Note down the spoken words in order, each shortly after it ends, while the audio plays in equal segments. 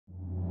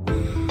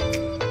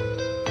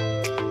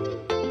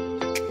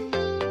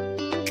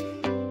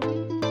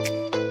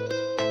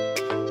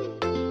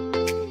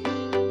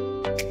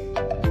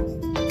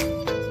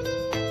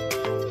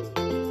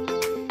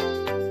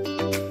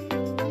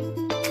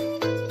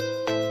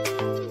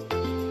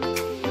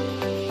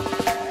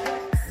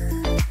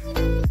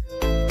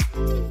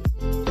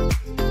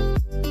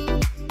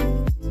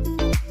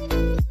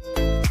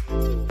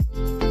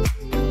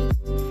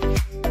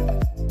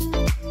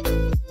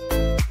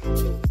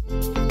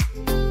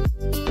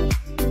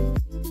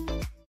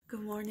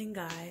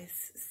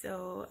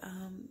So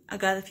I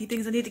got a few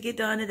things I need to get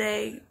done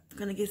today. I'm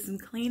gonna get some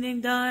cleaning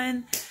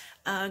done.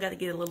 I gotta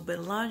get a little bit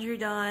of laundry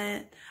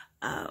done,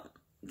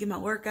 get my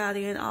workout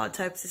in, all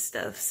types of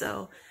stuff.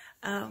 So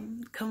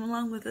come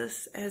along with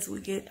us as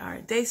we get our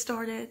day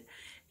started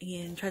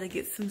and try to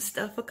get some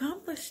stuff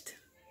accomplished.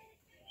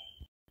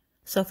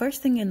 So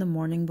first thing in the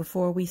morning,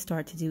 before we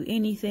start to do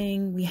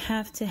anything, we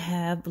have to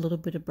have a little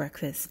bit of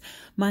breakfast.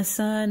 My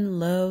son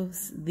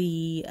loves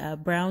the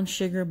brown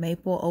sugar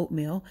maple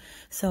oatmeal,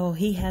 so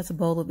he has a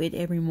bowl of it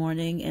every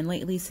morning. And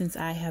lately, since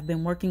I have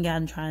been working out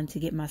and trying to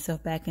get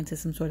myself back into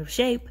some sort of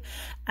shape,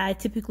 I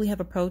typically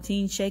have a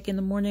protein shake in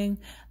the morning,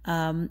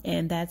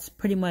 and that's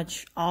pretty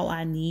much all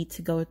I need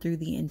to go through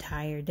the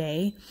entire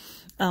day.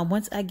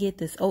 Once I get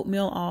this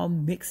oatmeal all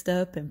mixed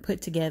up and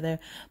put together,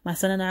 my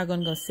son and I are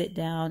going to go sit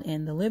down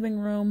in the living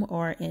room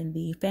or in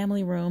the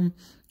family room,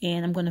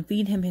 and I'm going to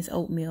feed him his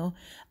oatmeal.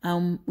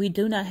 We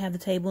do not have the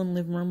table in the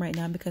living room right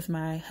now because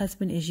my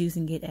husband is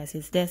using it as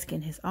his desk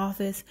in his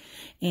office,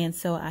 and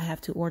so I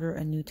have to order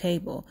a new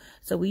table.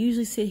 So we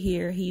usually sit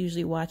here. He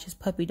usually watches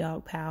Puppy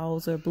Dog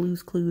Pals or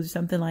Blue's Clues or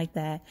something like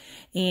that,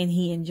 and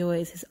he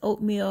enjoys his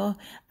oatmeal.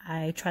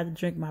 I try to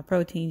drink my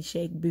protein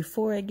shake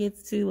before it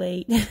gets too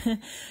late.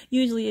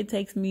 Usually it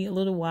takes me a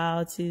little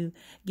while to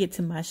get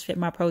to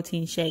my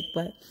protein shake,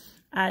 but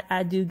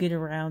I do get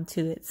around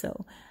to it.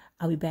 So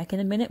I'll be back in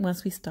a minute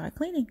once we start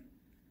cleaning.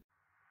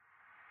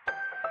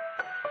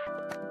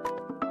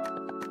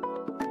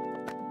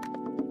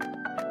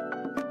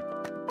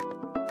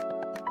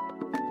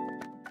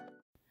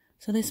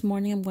 So this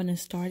morning I'm going to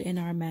start in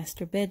our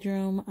master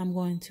bedroom. I'm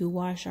going to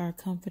wash our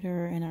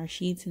comforter and our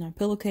sheets and our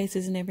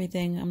pillowcases and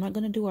everything. I'm not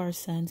going to do our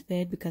son's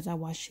bed because I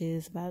washed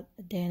his about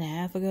a day and a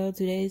half ago,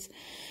 2 days.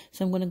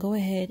 So I'm going to go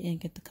ahead and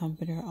get the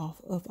comforter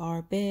off of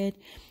our bed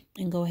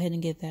and go ahead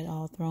and get that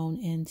all thrown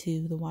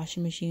into the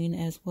washing machine,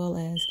 as well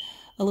as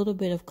a little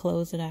bit of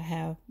clothes that I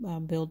have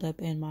built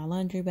up in my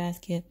laundry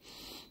basket.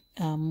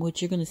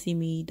 Which you're going to see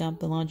me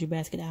dump the laundry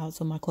basket out,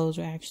 so my clothes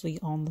are actually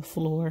on the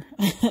floor,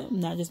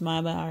 not just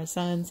mine, but our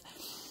son's.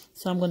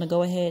 So I'm going to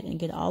go ahead and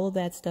get all of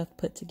that stuff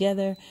put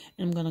together,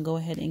 and I'm going to go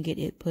ahead and get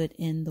it put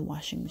in the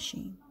washing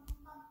machine.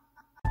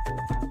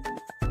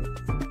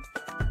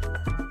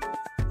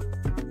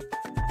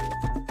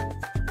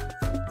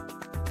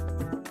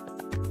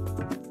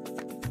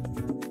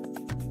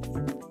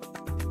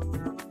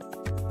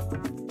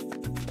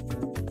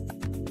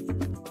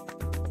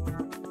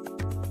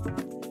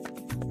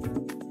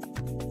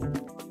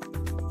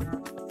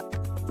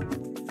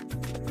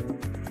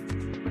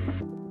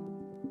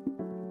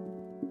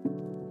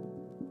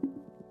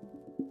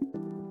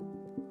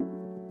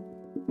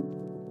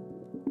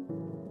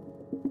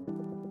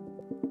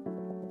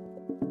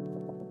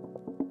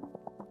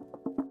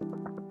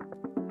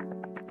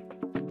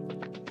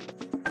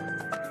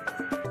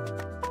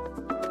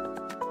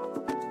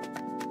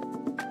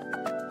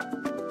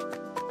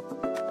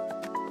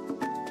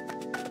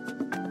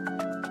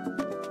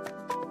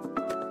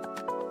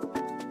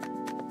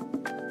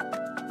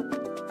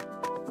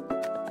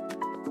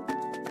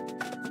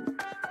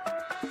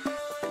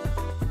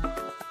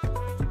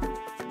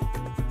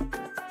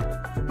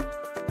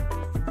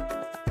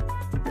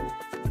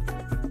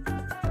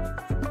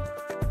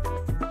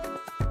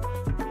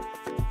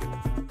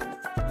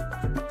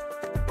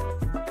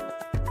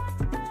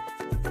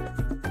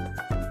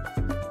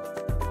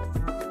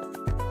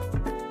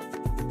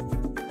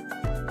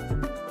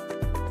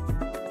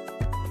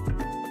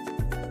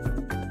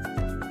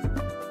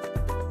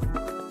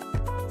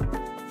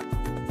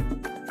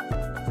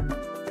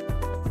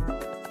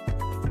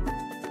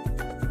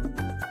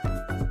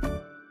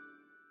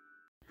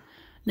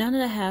 Now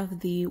that I have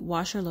the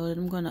washer loaded,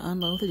 I'm going to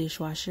unload the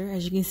dishwasher.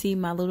 As you can see,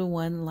 my little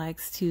one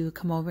likes to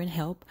come over and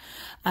help.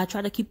 I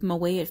try to keep him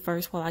away at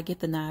first while I get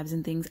the knives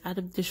and things out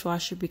of the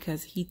dishwasher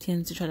because he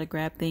tends to try to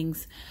grab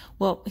things.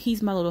 Well,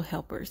 he's my little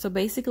helper. So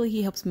basically,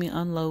 he helps me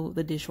unload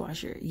the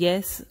dishwasher.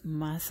 Yes,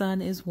 my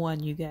son is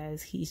one, you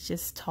guys. He's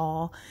just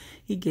tall.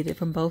 He get it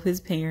from both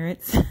his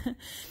parents.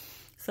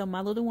 So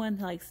my little one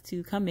likes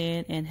to come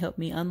in and help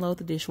me unload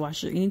the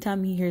dishwasher.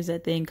 Anytime he hears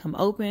that thing come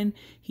open,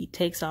 he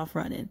takes off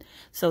running.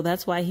 So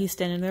that's why he's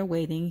standing there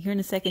waiting. Here in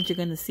a second, you're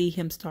going to see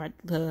him start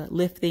to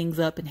lift things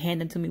up and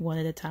hand them to me one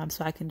at a time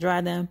so I can dry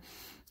them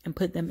and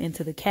put them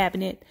into the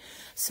cabinet.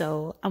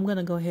 So I'm going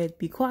to go ahead and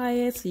be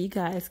quiet so you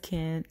guys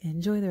can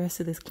enjoy the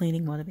rest of this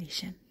cleaning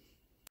motivation.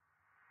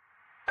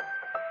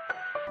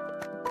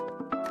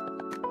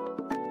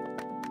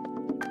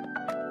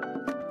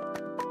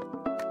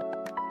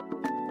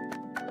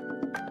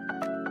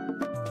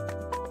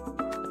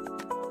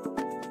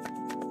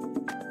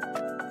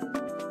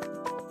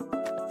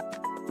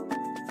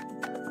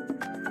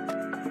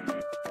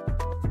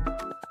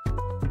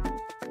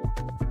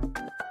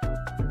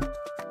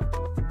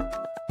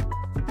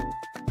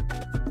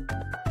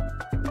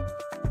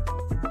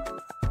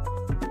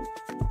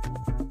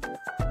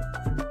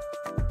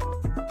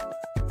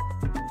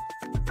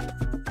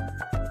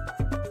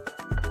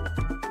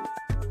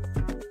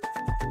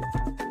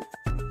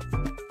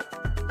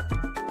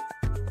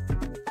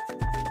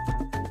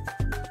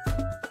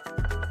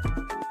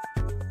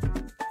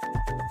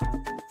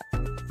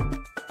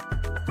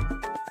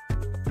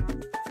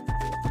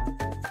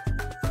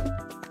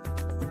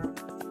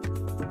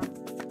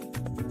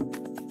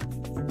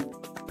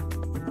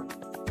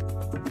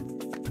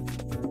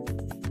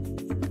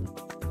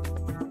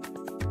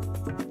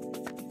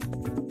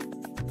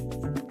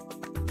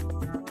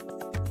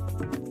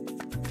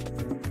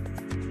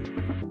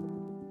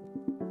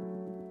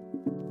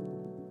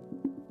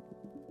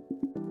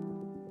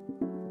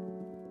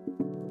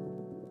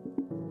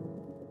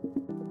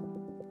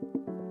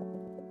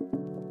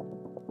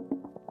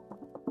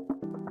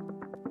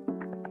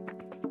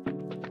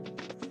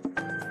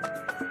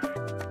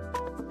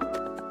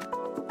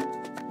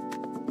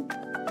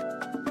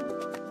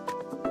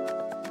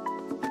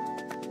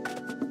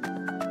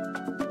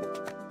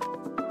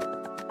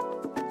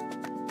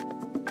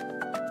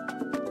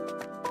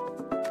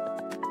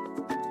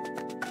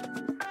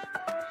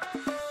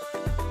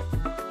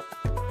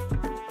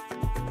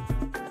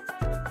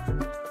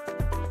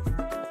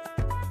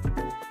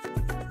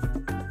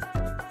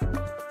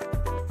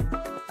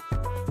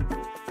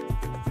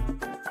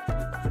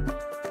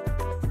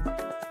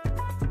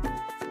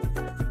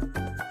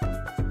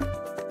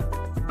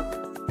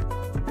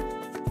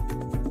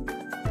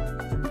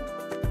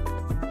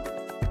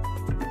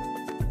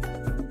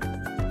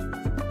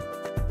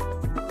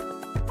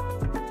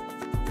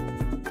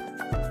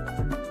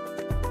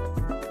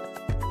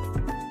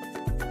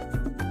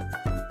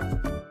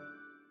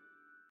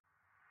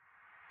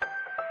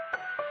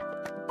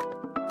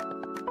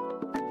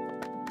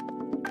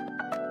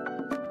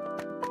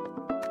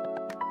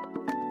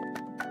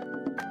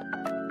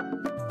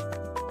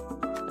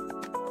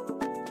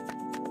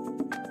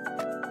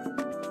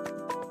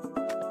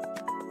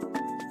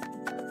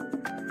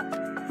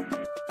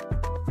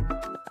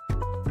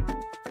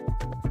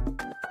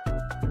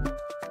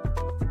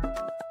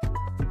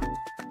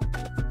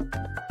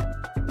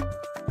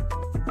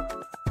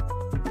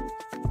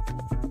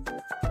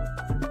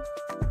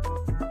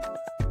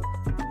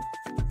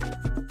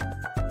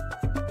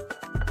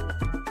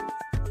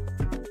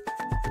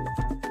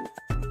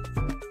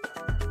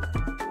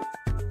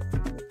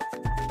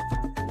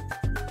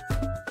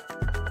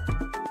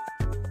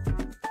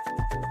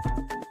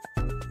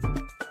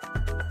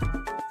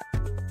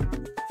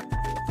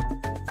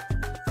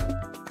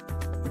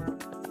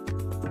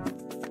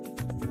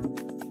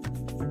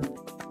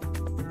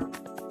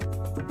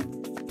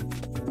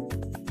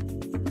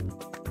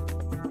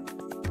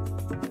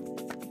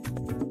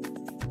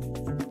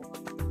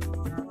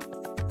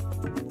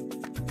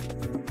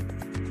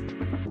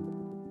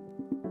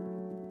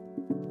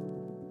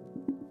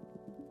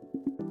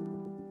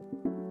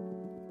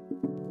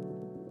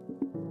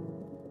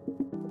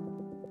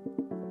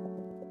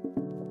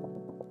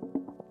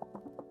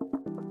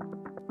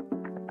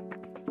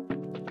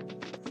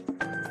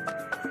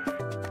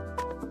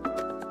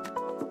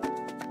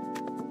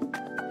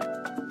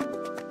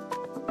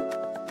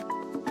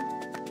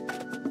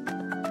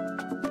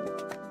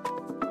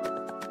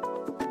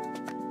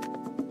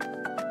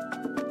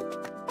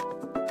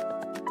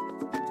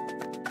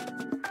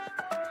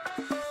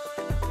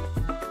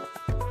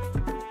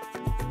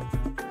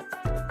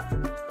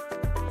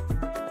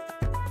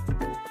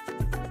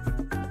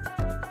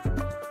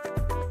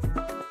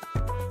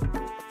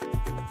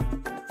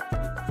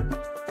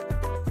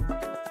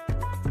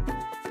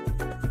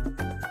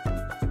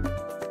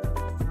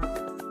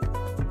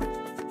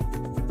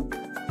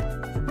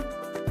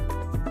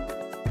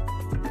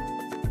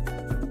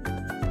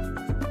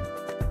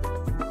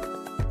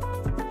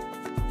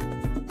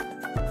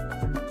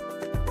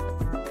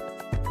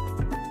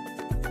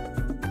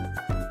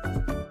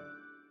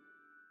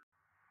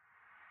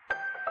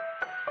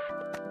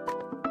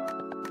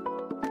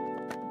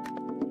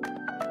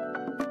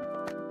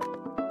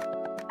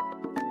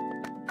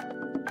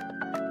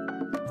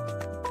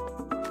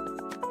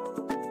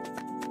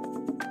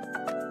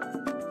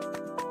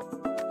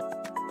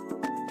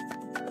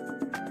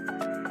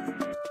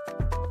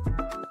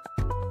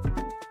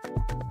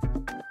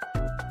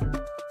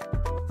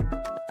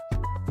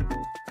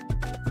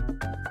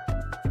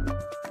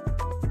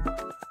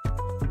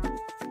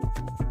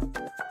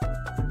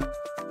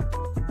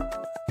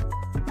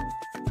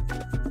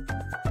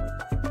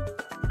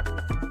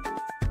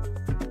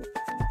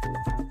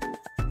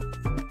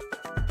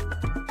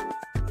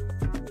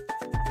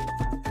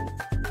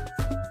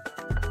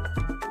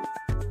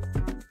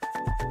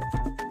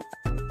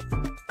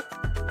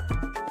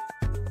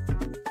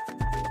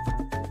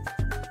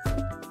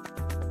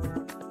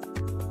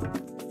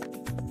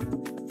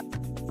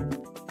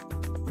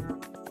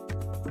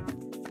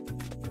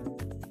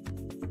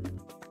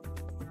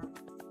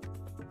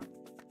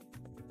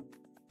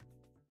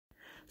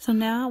 So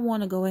now I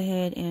want to go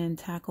ahead and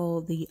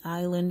tackle the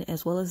island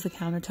as well as the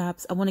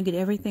countertops. I want to get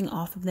everything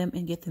off of them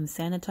and get them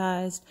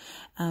sanitized.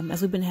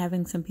 As we've been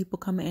having some people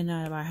come in and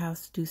out of our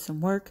house to do some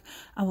work,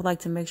 I would like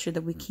to make sure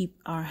that we keep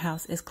our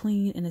house as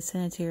clean and as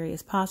sanitary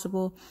as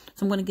possible.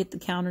 So I'm going to get the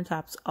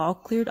countertops all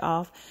cleared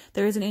off.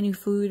 There isn't any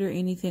food or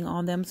anything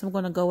on them, so I'm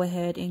going to go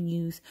ahead and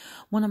use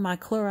one of my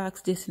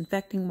Clorox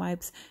disinfecting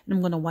wipes, and I'm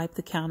going to wipe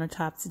the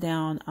countertops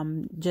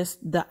down.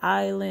 Just the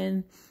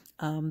island,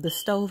 the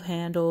stove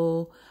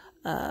handle,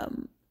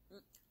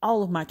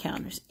 all of my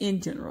counters in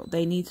general,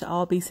 they need to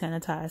all be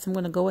sanitized. I'm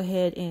going to go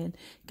ahead and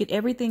get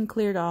everything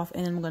cleared off,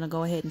 and I'm going to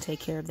go ahead and take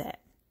care of that.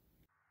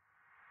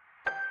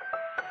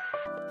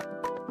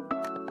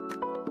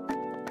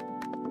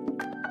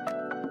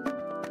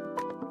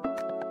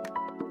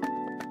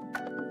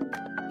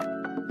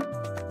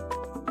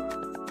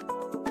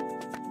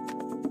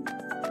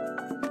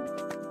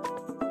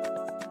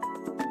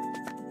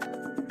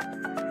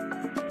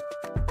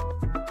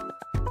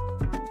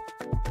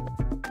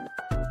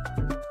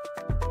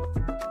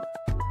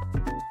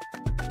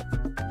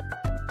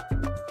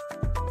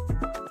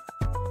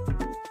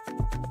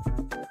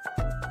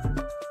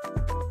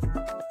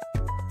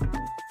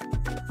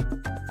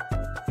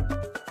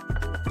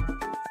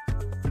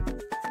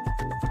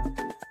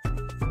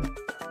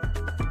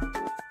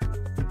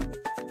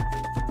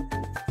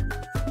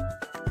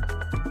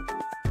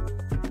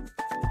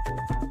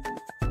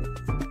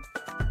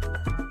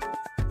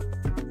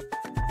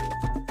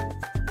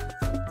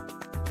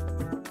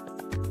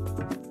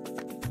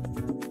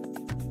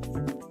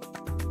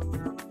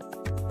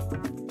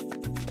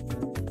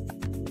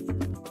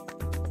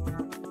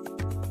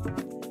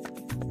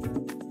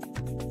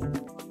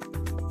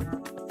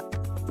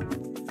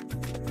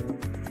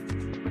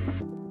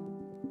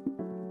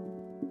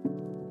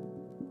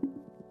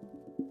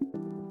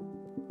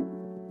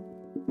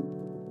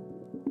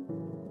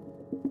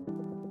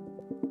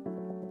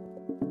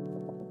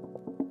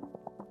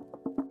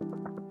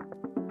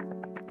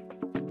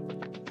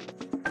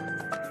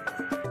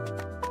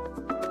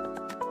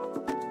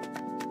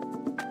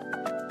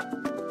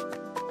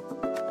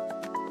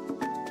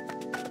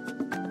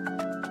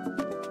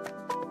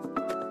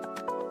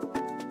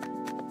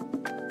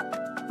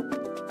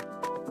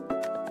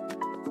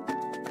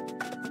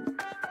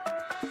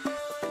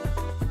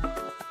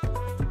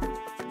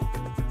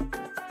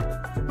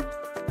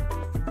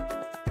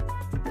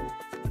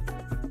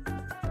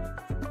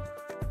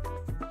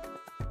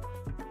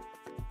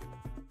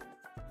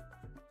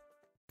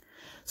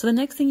 So the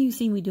next thing you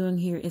see me doing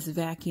here is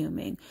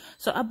vacuuming.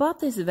 So I bought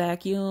this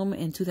vacuum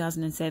in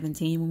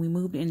 2017 when we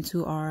moved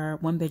into our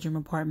 1-bedroom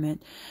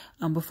apartment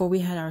before we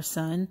had our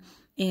son.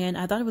 And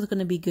I thought it was going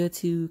to be good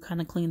to kind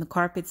of clean the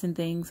carpets and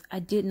things. I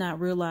did not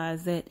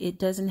realize that it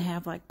doesn't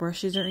have like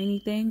brushes or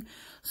anything.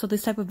 So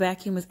this type of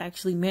vacuum is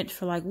actually meant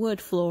for like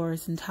wood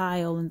floors and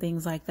tile and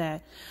things like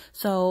that.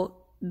 So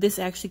this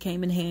actually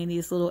came in handy.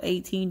 This little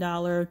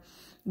 $18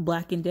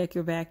 Black &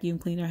 Decker vacuum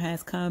cleaner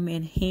has come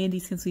in handy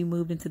since we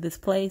moved into this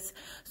place.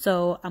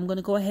 So I'm going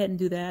to go ahead and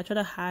do that. I try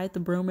to hide the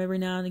broom every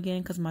now and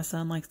again because my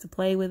son likes to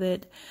play with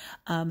it.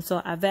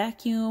 So I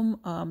vacuum,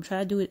 try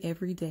to do it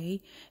every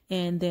day.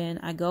 And then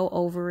I go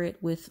over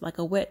it with like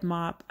a wet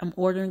mop. I'm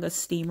ordering a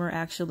steamer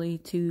actually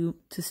to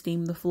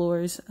steam the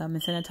floors and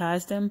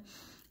sanitize them.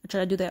 I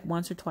try to do that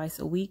once or twice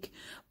a week,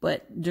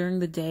 but during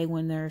the day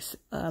when there's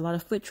a lot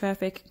of foot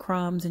traffic,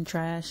 crumbs, and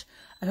trash,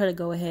 I try to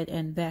go ahead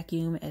and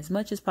vacuum as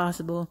much as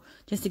possible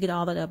just to get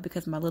all that up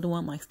because my little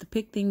one likes to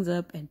pick things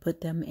up and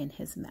put them in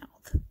his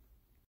mouth.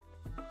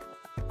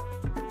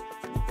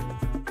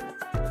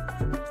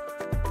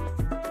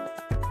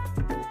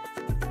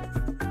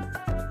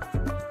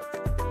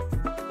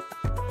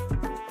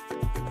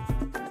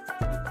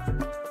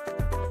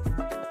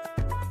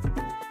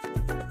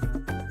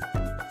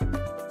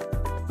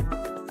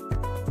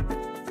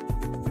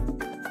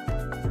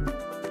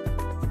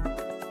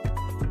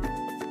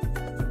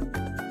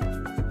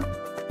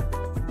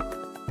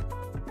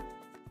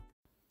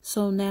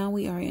 So now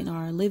we are in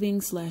our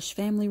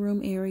living/family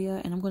room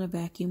area, and I'm going to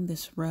vacuum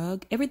this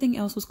rug. Everything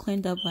else was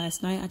cleaned up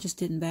last night. I just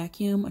didn't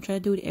vacuum. I try to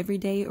do it every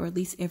day or at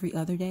least every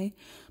other day.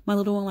 My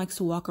little one likes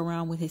to walk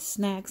around with his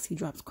snacks. He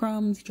drops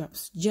crumbs, he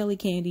drops jelly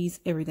candies,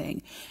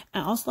 everything.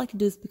 I also like to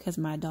do this because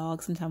my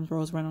dog sometimes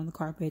rolls around on the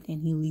carpet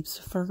and he leaves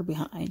fur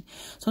behind.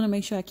 So I want to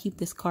make sure I keep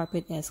this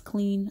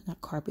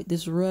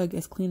this rug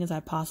as clean as I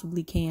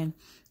possibly can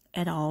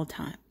at all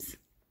times.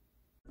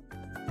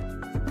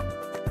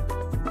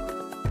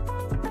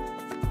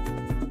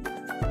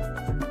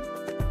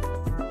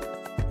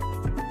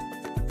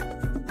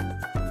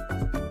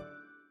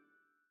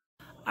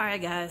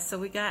 Alright guys, so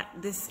we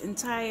got this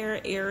entire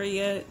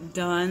area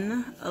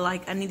done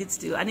like I needed to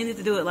do. I needed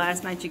to do it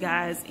last night, you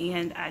guys,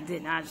 and I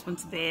didn't. I just went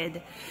to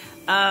bed.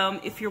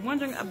 If you're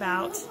wondering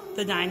about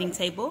the dining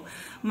table,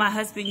 my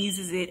husband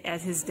uses it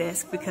as his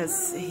desk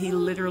because he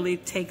literally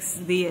takes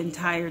the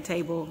entire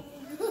table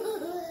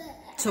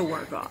to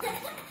work on.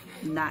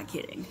 Not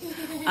kidding.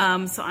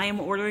 So I am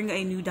ordering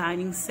a new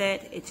dining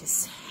set. It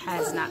just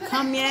has not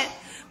come yet.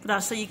 but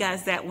I'll show you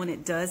guys that when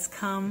it does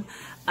come.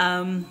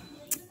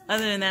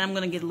 Other than that, I'm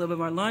going to get a little bit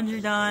more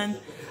laundry done.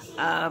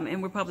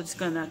 And we're probably just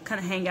going to kind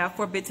of hang out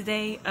for a bit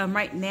today.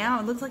 Right now,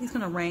 it looks like it's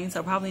going to rain, so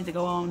I probably need to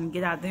go on and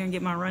get out there and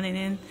get my running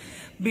in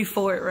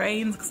before it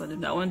rains, because I do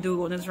not want to do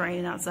it when it's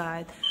raining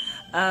outside.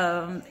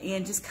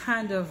 And just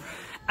kind of,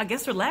 I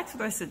guess, relax for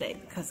the rest of the day,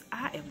 because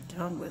I am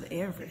done with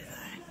everything.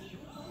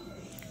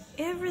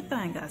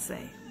 Everything I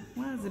say.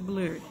 Why is it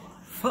blurred?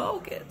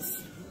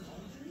 Focus.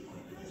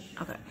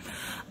 Okay.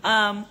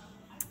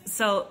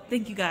 So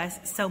thank you guys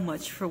so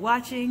much for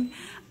watching.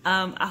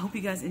 I hope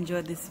you guys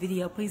enjoyed this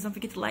video. Please don't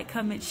forget to like,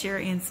 comment, share,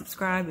 and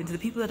subscribe. And to the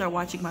people that are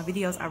watching my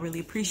videos, I really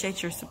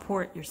appreciate your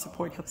support. Your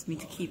support helps me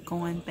to keep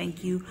going.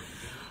 Thank you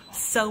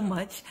so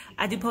much.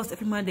 I do post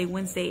every Monday,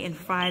 Wednesday, and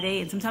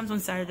Friday, and sometimes on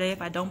Saturday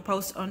if I don't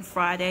post on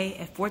Friday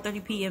at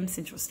 4:30 p.m.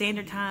 Central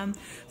Standard Time.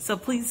 So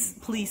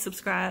please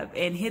subscribe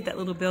and hit that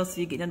little bell so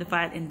you get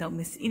notified and don't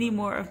miss any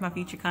more of my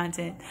future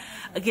content.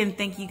 Again,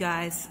 thank you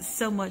guys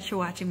so much for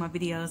watching my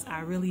videos.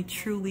 I really,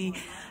 truly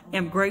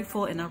am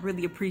grateful, and I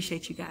really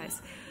appreciate you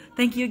guys.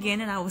 Thank you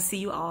again, and I will see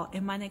you all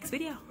in my next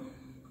video.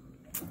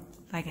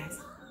 Bye,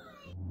 guys.